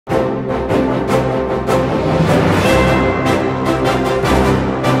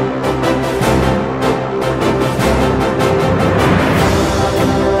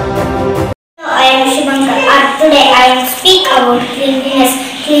about cleanliness.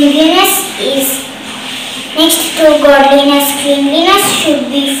 Cleanliness is next to godliness. Cleanliness should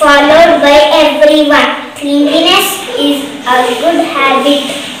be followed by everyone. Cleanliness is a good habit.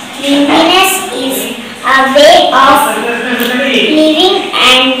 Cleanliness is a way of living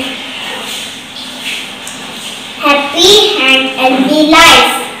and happy and healthy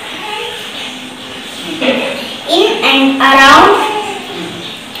life. In and around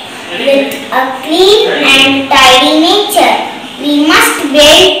with a clean and tidy nature, we must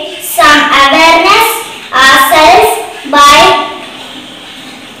build some awareness ourselves by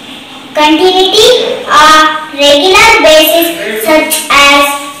continuity on regular basis, such as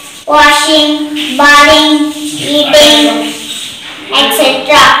washing, bathing, eating,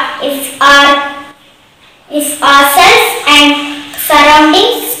 etc. If ourselves and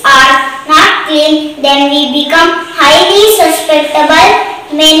surroundings are not clean, then we become highly susceptible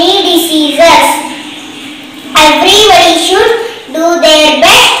many diseases. Everybody should do their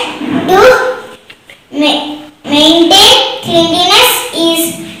best to maintain cleanliness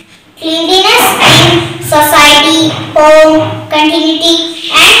in society, home, community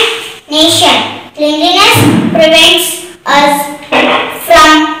and nation. Cleanliness prevents us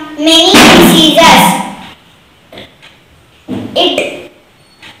from many diseases. It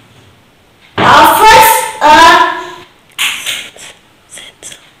offers a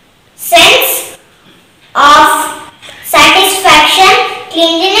sense of satisfaction.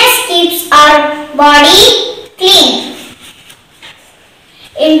 Cleanliness keeps our body clean,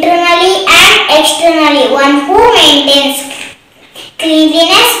 internally and externally. One who maintains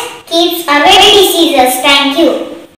cleanliness keeps away diseases. Thank you.